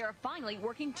them, they are finally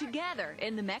working together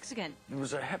in The Mexican. There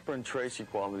was a Hepburn Tracy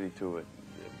quality to it,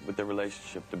 with the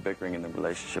relationship, the bickering in the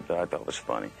relationship that I thought was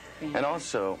funny. And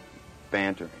also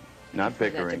bantering. Not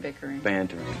bickering,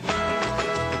 bantering.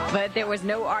 But there was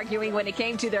no arguing when it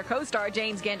came to their co-star,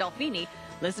 James Gandolfini.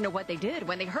 Listen to what they did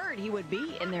when they heard he would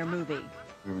be in their movie.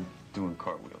 We were doing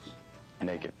cartwheels,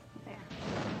 naked. Yeah.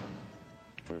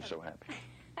 We were so happy.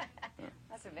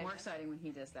 That's more exciting when he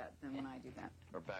does that than when I do that. Or back